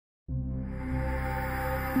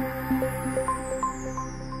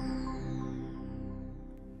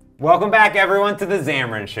Welcome back, everyone, to the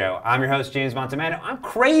Xamarin Show. I'm your host, James Montemano. I'm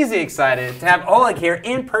crazy excited to have Oleg here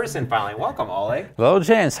in person finally. Welcome, Oleg. Hello,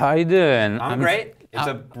 James. How are you doing? I'm great. It's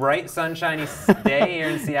a bright, sunshiny day here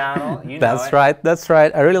in Seattle. You know That's right. That's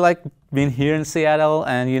right. I really like being here in Seattle,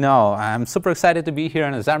 and I'm super excited to be here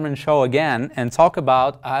on the Xamarin Show again and talk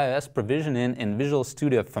about iOS provisioning in Visual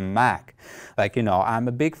Studio for Mac. I'm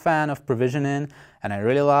a big fan of provisioning, and I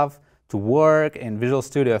really love to work in Visual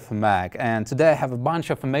Studio for Mac. And today I have a bunch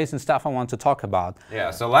of amazing stuff I want to talk about.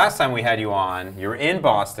 Yeah, so last time we had you on, you were in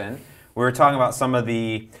Boston. We were talking about some of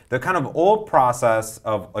the kind of old process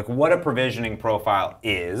of like what a provisioning profile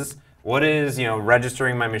is. What is,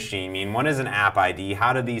 registering my machine mean? What is an app ID?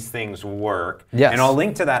 How do these things work? Yes. And I'll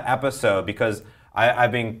link to that episode because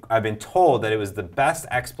I've been told that it was the best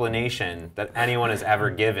explanation that anyone has ever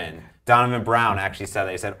given. Donovan Brown actually said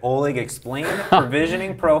that. He said, Oleg explained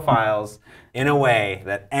provisioning profiles in a way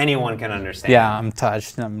that anyone can understand. Yeah, I'm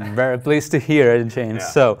touched. I'm very pleased to hear it, James.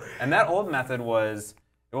 Yeah. And that old method was,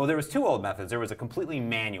 well, there was two old methods. There was a completely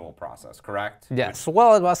manual process, correct? Yes.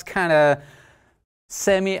 Well, it was kind of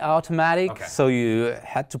semi-automatic, okay. So you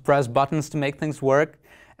had to press buttons to make things work.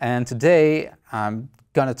 And today, I'm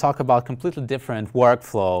going to talk about completely different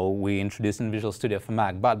workflow we introduced in Visual Studio for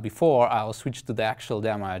Mac. But before I'll switch to the actual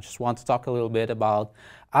demo, I just want to talk a little bit about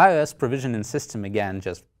iOS provisioning system again,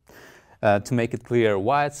 just to make it clear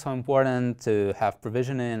why it's so important to have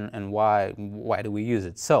provisioning and why do we use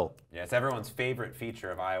it. So yeah, it's everyone's favorite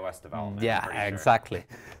feature of iOS development. Yeah, exactly.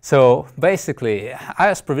 So basically,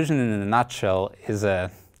 iOS provisioning in a nutshell is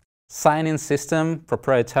a sign-in system,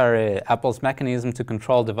 proprietary Apple's mechanism to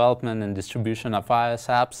control development and distribution of iOS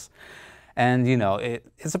apps. And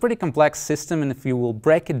it's a pretty complex system, and if you will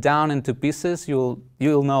break it down into pieces, you'll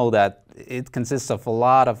know that it consists of a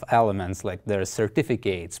lot of elements, like there's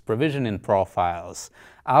certificates, provisioning profiles,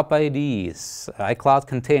 app IDs, iCloud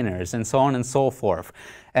containers, and so on and so forth.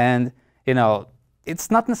 And it's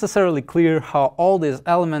not necessarily clear how all these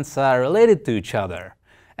elements are related to each other.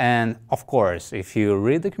 And of course, if you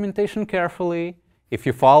read documentation carefully, if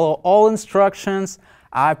you follow all instructions,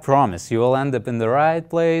 I promise you will end up in the right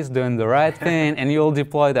place, doing the right thing, and you'll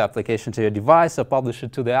deploy the application to your device or publish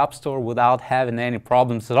it to the App Store without having any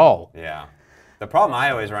problems at all. Yeah. The problem I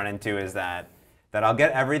always run into is that I'll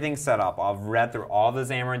get everything set up. I'll read through all the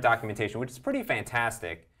Xamarin documentation, which is pretty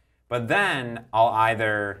fantastic. But then I'll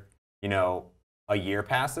either, a year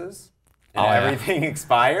passes, and everything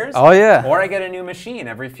expires. Oh, yeah. Or I get a new machine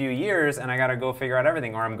every few years, and I got to go figure out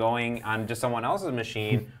everything. Or I'm going on just someone else's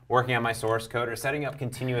machine, working on my source code, or setting up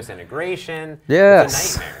continuous integration. Yes.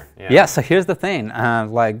 It's a nightmare. Yeah. Yeah, so here's the thing.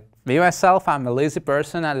 Like me, myself, I'm a lazy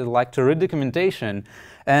person. I like to read documentation.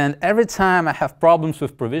 And every time I have problems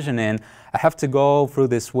with provisioning, I have to go through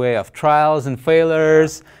this way of trials and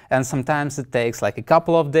failures, and sometimes it takes like a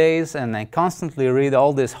couple of days, and I constantly read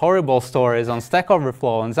all these horrible stories on Stack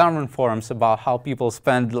Overflow and Xamarin.forms about how people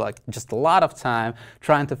spend like just a lot of time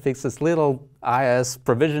trying to fix this little iOS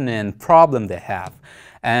provisioning problem they have.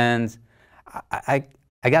 And I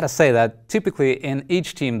gotta say that typically in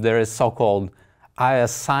each team there is so-called iOS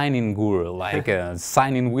sign-in guru, like a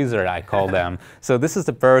sign-in wizard, I call them. So this is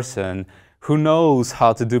the person who knows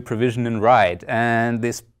how to do provisioning right, and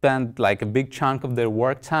they spend like a big chunk of their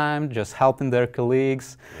work time just helping their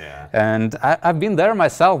colleagues. Yeah. And I've been there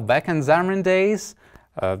myself back in Xamarin days.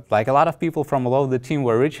 Like a lot of people from all over the team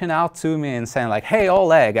were reaching out to me and saying like, hey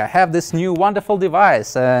Oleg, I have this new wonderful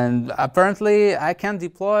device and apparently I can't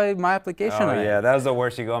deploy my application. Oh yeah, that was the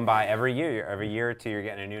worst. You go and buy every year or two you're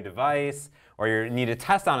getting a new device, or you need to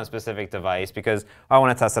test on a specific device because I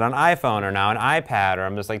want to test it on iPhone or now an iPad, or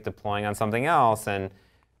I'm just like deploying on something else, and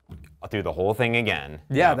I'll do the whole thing again.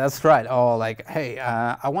 Yeah, that's right. Oh, like, hey,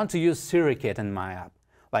 I want to use SiriKit in my app.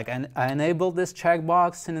 Like, I enabled this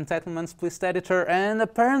checkbox in Entitlements List Editor, and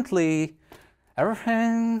apparently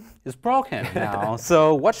everything is broken now.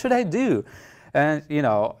 So what should I do? And,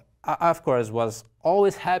 I, of course, was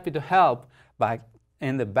always happy to help, but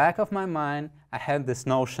in the back of my mind, I had this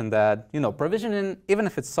notion that, provisioning, even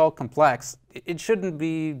if it's so complex, it shouldn't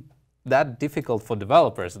be that difficult for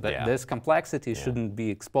developers. That this complexity shouldn't be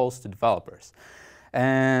exposed to developers.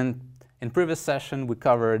 And in previous session, we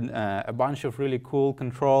covered a bunch of really cool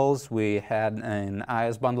controls. We had an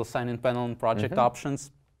iOS bundle sign-in panel and project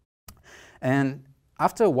options. And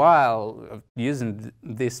after a while of using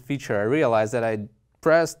this feature, I realized that I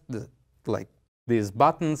pressed these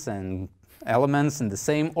buttons and elements in the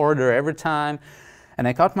same order every time. And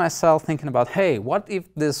I caught myself thinking about, hey, what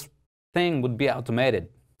if this thing would be automated?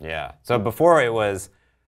 Yeah. So before it was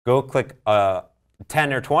go click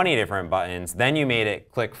 10 or 20 different buttons. Then you made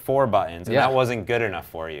it click 4 buttons, and Yeah. that wasn't good enough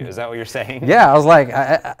for you. Is that what you're saying? Yeah, I was like,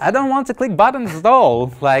 I don't want to click buttons at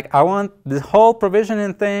all. Like, I want the whole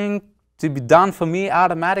provisioning thing to be done for me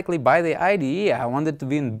automatically by the IDE. I want it to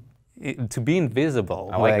be invisible.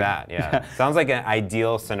 I like that. Yeah. Sounds like an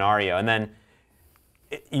ideal scenario. And then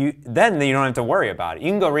you don't have to worry about it.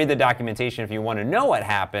 You can go read the documentation if you want to know what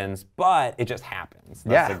happens, but it just happens.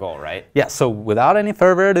 That's the goal, right? Yeah, so without any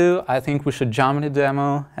further ado, I think we should jump into the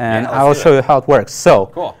demo, and Yeah, I will show you how it works. So,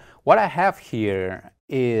 cool. What I have here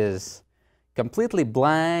is completely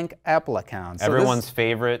blank Apple account. So Everyone's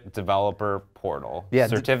favorite developer portal. Yeah,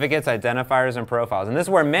 certificates, identifiers, and profiles. And this is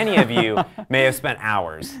where many of you may have spent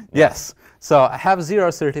hours. Yes. So I have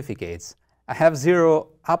 0 certificates. I have 0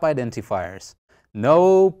 app identifiers.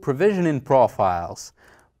 No provisioning profiles.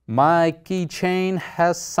 My keychain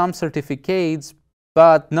has some certificates,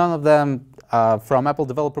 but none of them from Apple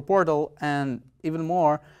Developer Portal, and even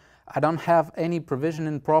more, I don't have any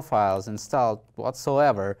provisioning profiles installed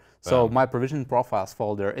whatsoever. So my provisioning profiles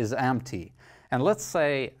folder is empty. And let's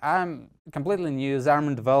say I'm completely new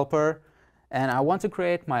Xamarin developer, and I want to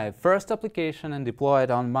create my first application and deploy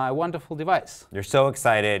it on my wonderful device. You're so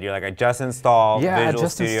excited. You're like, I just installed Visual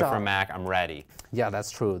Studio for Mac. I'm ready. Yeah,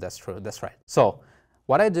 that's true. That's true. That's right. So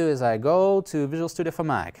what I do is I go to Visual Studio for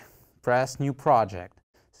Mac, press New Project,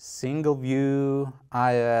 Single View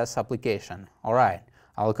iOS application. All right.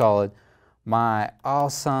 I'll call it my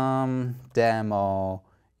awesome demo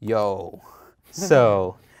yo.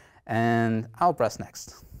 So, and I'll press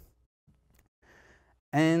Next.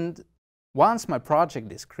 And once my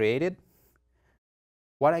project is created,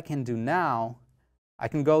 what I can do now, I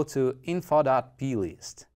can go to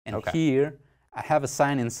info.plist. And here, I have a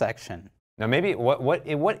sign-in section. Now, maybe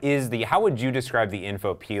how would you describe the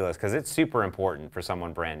info plist? Because it's super important for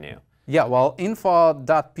someone brand new. Yeah, well,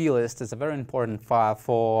 info.plist is a very important file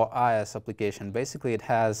for iOS application. Basically, it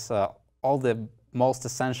has all the most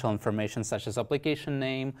essential information, such as application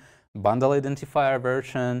name, bundle identifier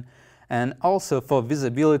version, and also for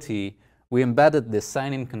visibility, we embedded the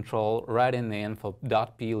sign-in control right in the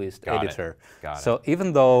info.plist editor. Got it. So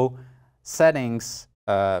even though settings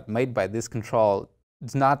made by this control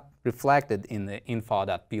is not reflected in the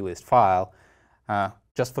info.plist file,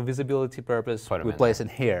 just for visibility purpose, we place it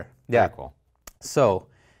here. Yeah. Very cool. So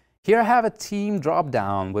here I have a team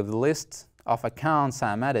drop-down with a list of accounts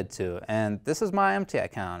I'm added to, and this is my empty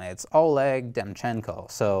account. It's Oleg Demchenko.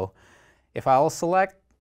 So if I'll select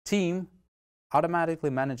team, automatically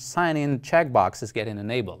manage sign-in checkbox is getting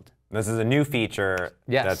enabled. This is a new feature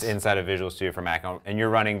that's inside of Visual Studio for Mac, and you're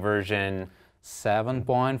running version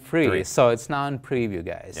 7.3. So it's now in preview,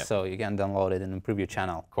 guys. Yep. So you can download it in the preview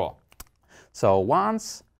channel. Cool. So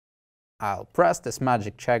once I'll press this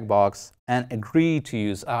magic checkbox and agree to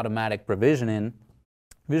use automatic provisioning,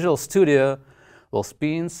 Visual Studio will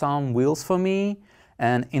spin some wheels for me,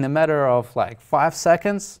 and in a matter of like 5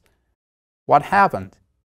 seconds, what happened?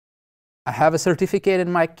 I have a certificate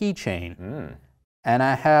in my keychain, and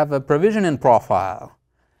I have a provisioning profile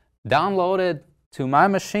downloaded to my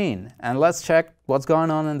machine. And let's check what's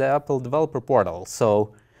going on in the Apple Developer Portal.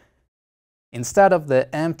 So instead of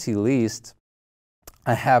the empty list,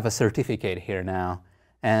 I have a certificate here now,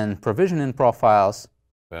 and provisioning profiles.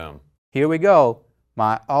 Boom. Here we go.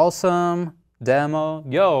 My awesome demo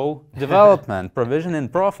yo development provisioning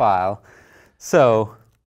profile. So,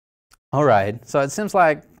 all right. So it seems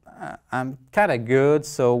like I'm kind of good.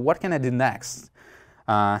 So what can I do next?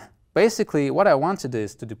 Basically, what I want to do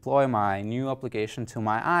is to deploy my new application to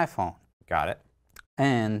my iPhone. Got it.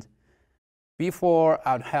 And before,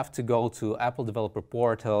 I'd have to go to Apple Developer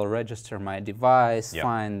Portal, register my device,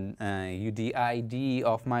 find UD ID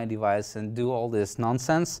of my device, and do all this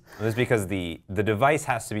nonsense. This is because the device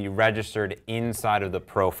has to be registered inside of the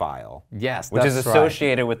profile. Yes, which is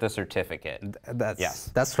associated with the certificate.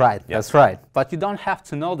 That's right. That's right. But you don't have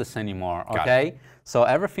to know this anymore, okay? So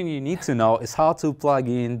everything you need to know is how to plug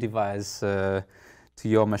in device to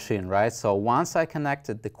your machine, right? So once I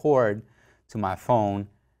connected the cord to my phone,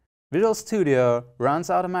 Visual Studio runs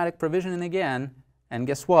automatic provisioning again, and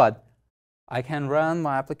guess what? I can run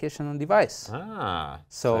my application on device.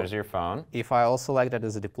 So there's your phone. If I also select that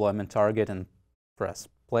as a deployment target and press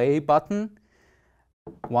play button,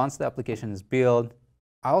 once the application is built,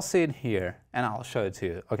 I'll see it here, and I'll show it to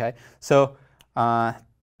you, okay? So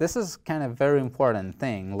this is kind of very important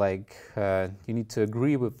thing, like you need to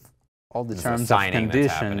agree with all the terms and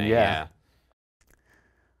conditions.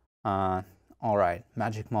 All right,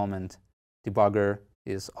 magic moment. Debugger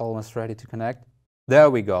is almost ready to connect. There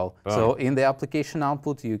we go. Boom. So in the application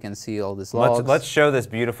output, you can see all these logs. Let's show this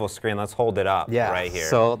beautiful screen. Let's hold it up right here.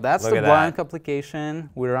 So that's Look the at blank that. application.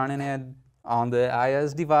 We're running it on the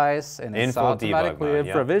iOS device, and it's full debug automatically mode,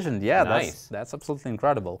 yep. provisioned. Yeah, Nice. that's absolutely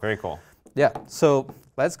incredible. Very cool. Yeah, so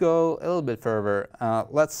let's go a little bit further.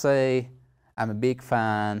 Let's say I'm a big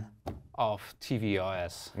fan of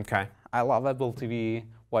tvOS. Okay. I love Apple TV,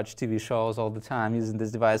 watch TV shows all the time using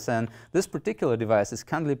this device, and this particular device is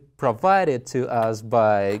kindly provided to us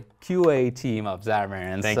by QA team of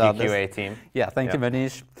Xamarin. Thank so you, QA team. Yeah, thank you,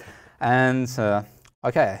 Manish. And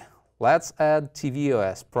okay, let's add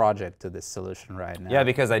tvOS project to this solution right now. Yeah,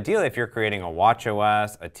 because ideally, if you're creating a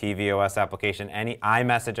watchOS, a tvOS application, any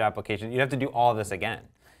iMessage application, you'd have to do all this again.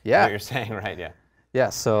 Yeah. What you're saying, right? Yeah. Yeah.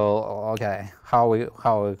 So okay, how we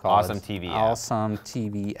call Awesome it? TV app. Awesome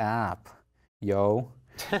TV app, yo.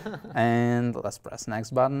 And let's press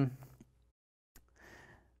next button.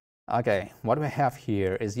 Okay, what we have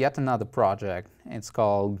here is yet another project. It's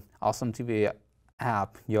called Awesome TV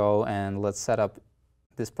app, yo, and let's set up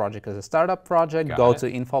this project as a startup project. Go to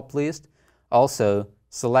info list. Also,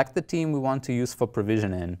 select the team we want to use for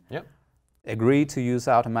provisioning. Yep. Agree to use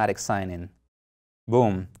automatic sign-in.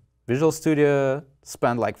 Boom. Visual Studio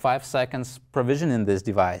spent like 5 seconds provisioning this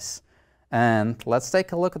device. And let's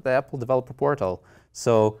take a look at the Apple Developer Portal.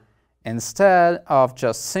 So instead of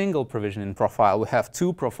just single provisioning profile, we have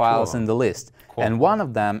 2 profiles in the list. Cool. And one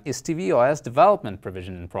of them is tvOS development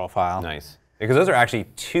provisioning profile. Nice. Because those are actually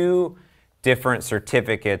 2 different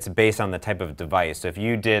certificates based on the type of device. So if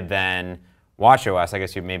you did then watchOS, I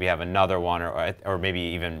guess you maybe have another one, or maybe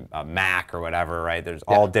even a Mac or whatever, right? There's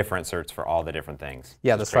all different certs for all the different things.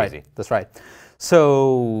 Yeah, that's right. That's right.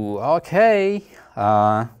 So, okay,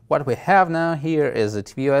 what we have now here is a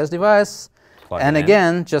tvOS device. And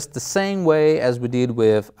again, just the same way as we did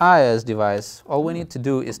with iOS device, all we need to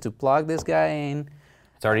do is to plug this guy in.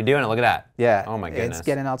 It's already doing it. Look at that. Yeah. Oh my goodness. It's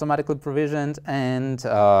getting automatically provisioned, and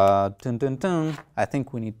I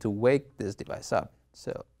think we need to wake this device up.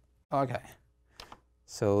 So, okay.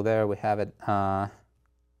 So there we have it.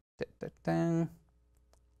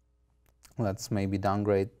 Let's maybe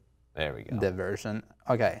downgrade there we go. the version.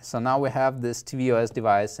 Okay, so now we have this tvOS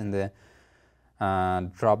device in the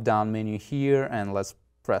drop-down menu here, and let's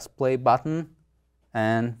press play button,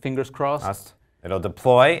 and fingers crossed. It'll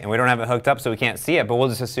deploy, and we don't have it hooked up, so we can't see it, but we'll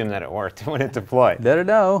just assume that it worked when it deployed. Let it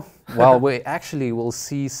know. Well, we actually will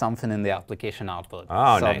see something in the application output.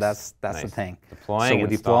 Oh, so nice. that's the thing. Deploying, so we're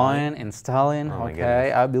deploying, installing. Oh,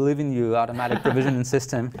 okay, I believe in you, automatic provisioning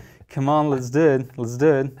system. Come on, let's do it. Let's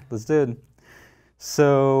do it. Let's do it.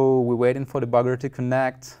 So we're waiting for the debugger to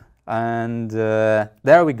connect, and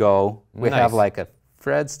there we go. We have like a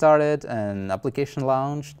thread started and application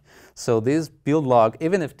launched. So this build log,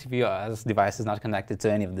 even if tvOS device is not connected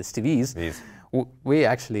to any of these TVs, we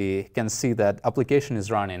actually can see that application is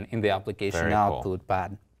running in the application output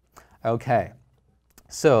pad. Okay,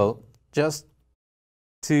 so just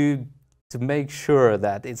to make sure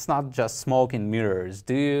that it's not just smoke and mirrors,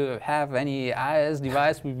 do you have any iOS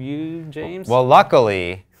device with you, James? Well,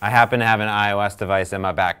 luckily, I happen to have an iOS device in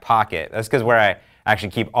my back pocket. That's because where I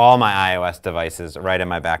actually keep all my iOS devices right in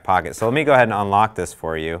my back pocket. So let me go ahead and unlock this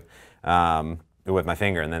for you with my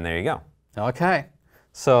finger, and then there you go. Okay.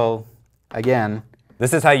 So again,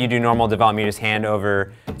 this is how you do normal development. You just hand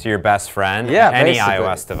over to your best friend any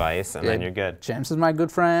iOS device, and then you're good. James is my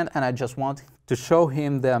good friend, and I just want to show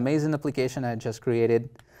him the amazing application I just created.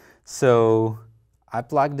 So I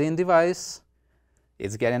plugged in device.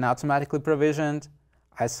 It's getting automatically provisioned.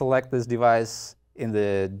 I select this device in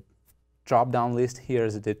the drop-down list here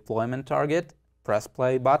as a deployment target. Press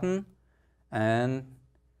play button, and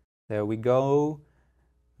there we go.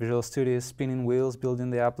 Visual Studio is spinning wheels, building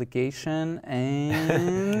the application,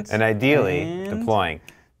 and and ideally deploying.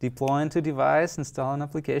 Deploying to device, installing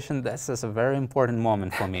application. That's just a very important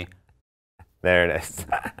moment for me. There it is.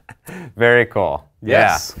 Very cool.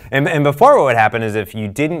 Yes. Yeah. And before, what would happen is if you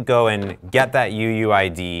didn't go and get that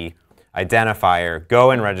UUID identifier,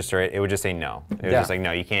 go and register it, it would just say no. It was just like,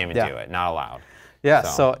 no, you can't even do it. Not allowed. Yeah.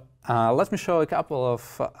 So let me show a couple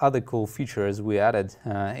of other cool features we added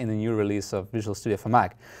in the new release of Visual Studio for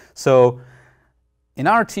Mac. So in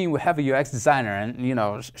our team, we have a UX designer,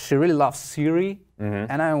 and she really loves Siri,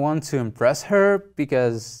 and I want to impress her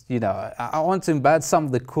because I want to embed some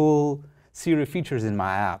of the cool Siri features in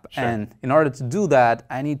my app. Sure. And in order to do that,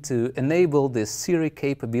 I need to enable this Siri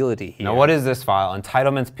capability here. Now, what is this file?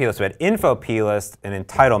 Entitlements plist. We had info plist and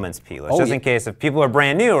entitlements plist. Just in case if people are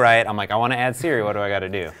brand new, right? I'm like, I want to add Siri. What do I got to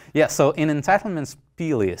do? Yeah. So in entitlements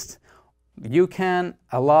plist, you can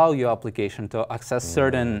allow your application to access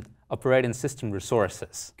certain operating system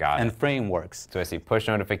resources and frameworks. So I see push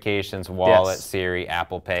notifications, wallet, Siri,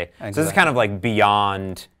 Apple Pay. Exactly. So this is kind of like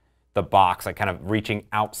beyond the box, like kind of reaching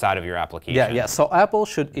outside of your application. Yeah. So Apple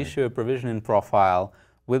should issue a provisioning profile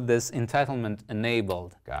with this entitlement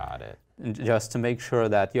enabled. Got it. Just to make sure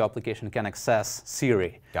that your application can access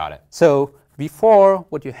Siri. Got it. So before,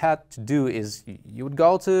 what you had to do is you would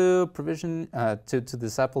go to provision to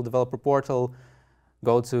this Apple developer portal,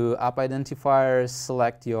 go to app identifiers,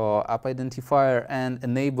 select your app identifier, and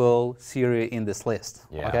enable Siri in this list.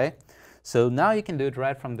 Yeah. Okay. So now you can do it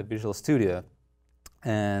right from the Visual Studio.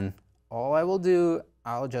 And all I will do,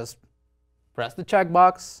 I'll just press the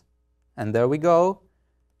checkbox, and there we go.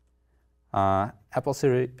 Apple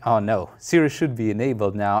Siri, oh no, Siri should be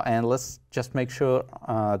enabled now, and let's just make sure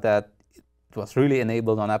that it was really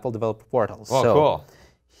enabled on Apple Developer Portal. Oh, so cool.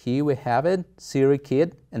 Here we have it, Siri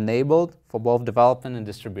Kit enabled for both development and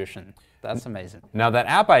distribution. That's amazing. Now that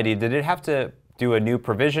app ID, did it have to do a new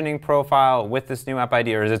provisioning profile with this new app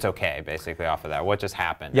ID, or is it okay, basically, off of that? What just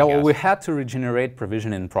happened? Yeah, well, we had to regenerate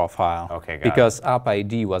provisioning profile because app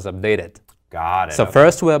ID was updated. Got it. So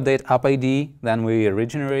first we update app ID, then we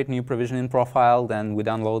regenerate new provisioning profile, then we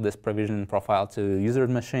download this provisioning profile to user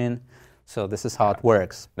machine. So this is how it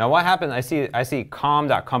works. Now what happens, I see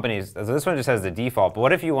com.companies, so this one just has the default, but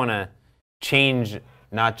what if you want to change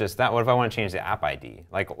not just that, what if I want to change the app ID?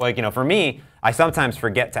 Like you know, for me, I sometimes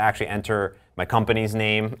forget to actually enter my company's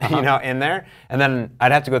name, you know, in there, and then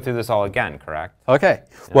I'd have to go through this all again, correct? Okay.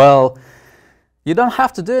 Yeah. Well, you don't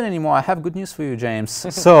have to do it anymore. I have good news for you, James.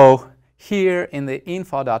 So here in the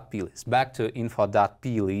info.plist, back to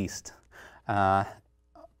info.plist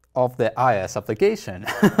of the iOS application,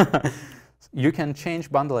 you can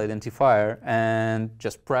change bundle identifier and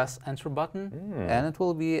just press enter button, and it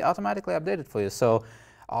will be automatically updated for you. So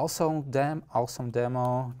awesome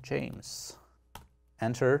demo, James.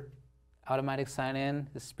 Enter, automatic sign in,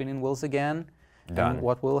 is spinning wheels again. Done. And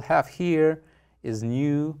what we'll have here is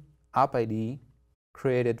new app ID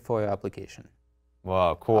created for your application.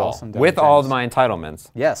 Whoa, cool. Awesome demo, with all of James. my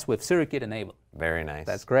entitlements. Yes, with Siri Kit enabled. Very nice.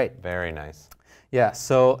 That's great. Very nice. Yeah,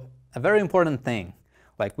 so a very important thing,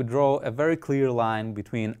 like we draw a very clear line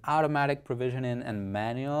between automatic provisioning and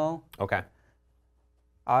manual. Okay.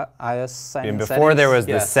 iOS sign-in And before settings. there was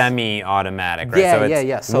the semi-automatic, right? Yeah, so it's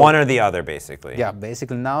yeah. So one or the other, basically. yeah,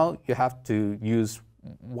 basically now you have to use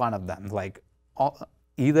one of them, like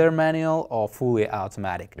either manual or fully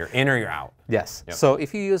automatic. You're in or you're out. Yes. Yep. So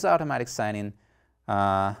if you use automatic sign-in,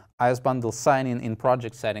 iOS bundle sign-in in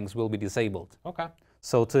project settings will be disabled. Okay.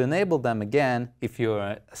 So to enable them again, if you're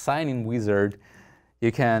a sign-in wizard,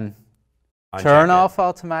 you can turn off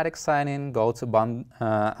automatic sign-in, go to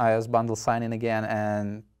iOS bundle sign-in again,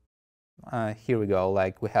 and here we go.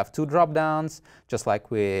 Like we have two drop-downs, just like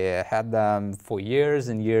we had them for years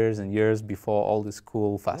and years and years before all these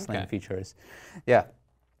cool fastlane features. Yeah,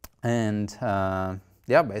 and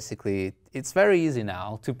yeah, basically it's very easy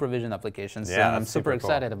now to provision applications. Yeah, and I'm super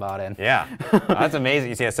excited about it. Yeah, that's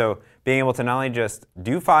amazing. Yeah, so being able to not only just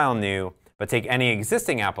do file new, but take any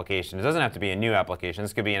existing application. It doesn't have to be a new application.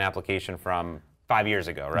 This could be an application from 5 years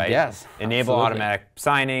ago, right? Yes. Enable absolutely. automatic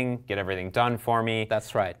signing, get everything done for me.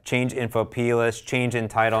 That's right. Change info plist, change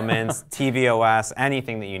entitlements, tvOS,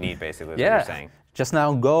 anything that you need, basically, is what you're saying. Just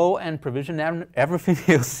now go and provision everything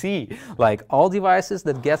you'll see. Like all devices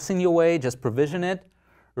that gets in your way, just provision it,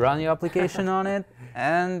 run your application on it,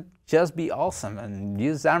 and just be awesome and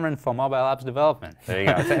use Xamarin for mobile apps development. There you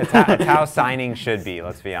go. It's how signing should be,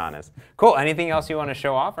 let's be honest. Cool. Anything else you want to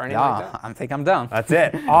show off or anything like that? I think I'm done. That's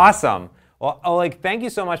it. Awesome. Well, Oleg, thank you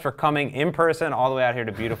so much for coming in person all the way out here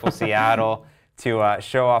to beautiful Seattle to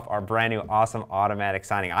show off our brand new awesome automatic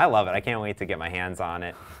signing. I love it. I can't wait to get my hands on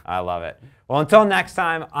it. I love it. Well, until next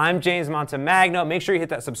time, I'm James Montemagno. Make sure you hit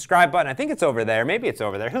that subscribe button. I think it's over there. Maybe it's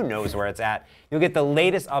over there. Who knows where it's at? You'll get the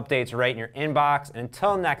latest updates right in your inbox. And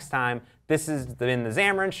until next time, this has been the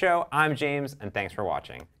Xamarin Show. I'm James, and thanks for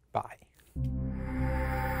watching. Bye.